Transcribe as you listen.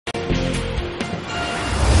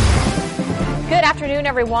Good afternoon,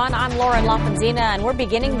 everyone. I'm Lauren LaFonzina, and we're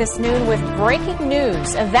beginning this noon with breaking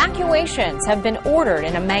news. Evacuations have been ordered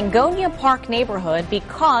in a Mangonia Park neighborhood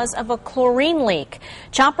because of a chlorine leak.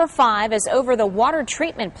 Chopper 5 is over the water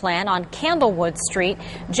treatment plant on Candlewood Street,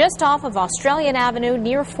 just off of Australian Avenue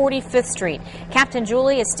near 45th Street. Captain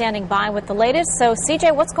Julie is standing by with the latest. So,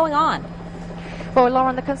 CJ, what's going on? Well,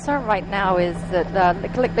 Lauren, the concern right now is that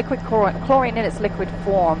liquid chlorine in its liquid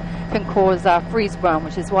form can cause freeze burn,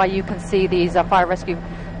 which is why you can see these fire rescue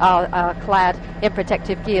clad in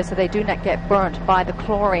protective gear so they do not get burnt by the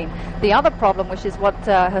chlorine. The other problem, which is what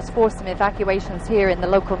has forced some evacuations here in the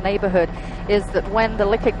local neighborhood, is that when the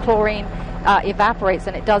liquid chlorine evaporates,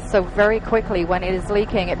 and it does so very quickly when it is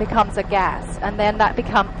leaking, it becomes a gas, and then that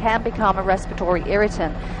can become a respiratory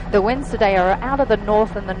irritant. The winds today are out of the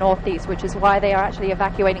north and the northeast, which is why they are actually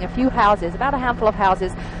evacuating a few houses, about a handful of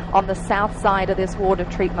houses on the south side of this water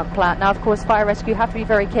treatment plant. Now, of course, fire rescue have to be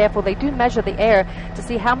very careful. They do measure the air to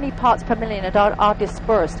see how many parts per million are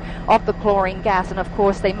dispersed of the chlorine gas, and of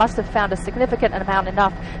course they must have found a significant amount,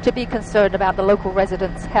 enough to be concerned about the local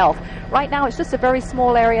residents' health. Right now it's just a very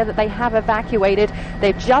small area that they have evacuated.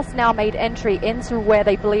 They've just now made entry into where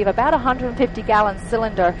they believe about a 150-gallon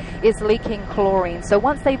cylinder is leaking chlorine. So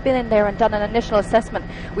once they've been in there and done an initial assessment,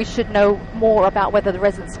 we should know more about whether the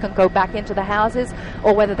residents can go back into the houses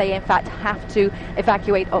or whether they in fact have to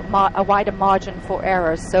evacuate a wider margin for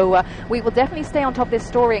errors. So we will definitely stay on top of this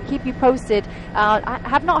story and keep you posted. I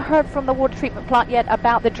have not heard from the water treatment plant yet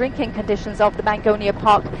about the drinking conditions of the Mangonia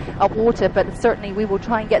Park water, but certainly we will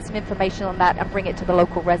try and get some information on that and bring it to the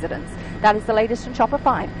local residents. That is the latest in Chopper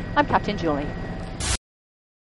 5. I'm Captain Julie.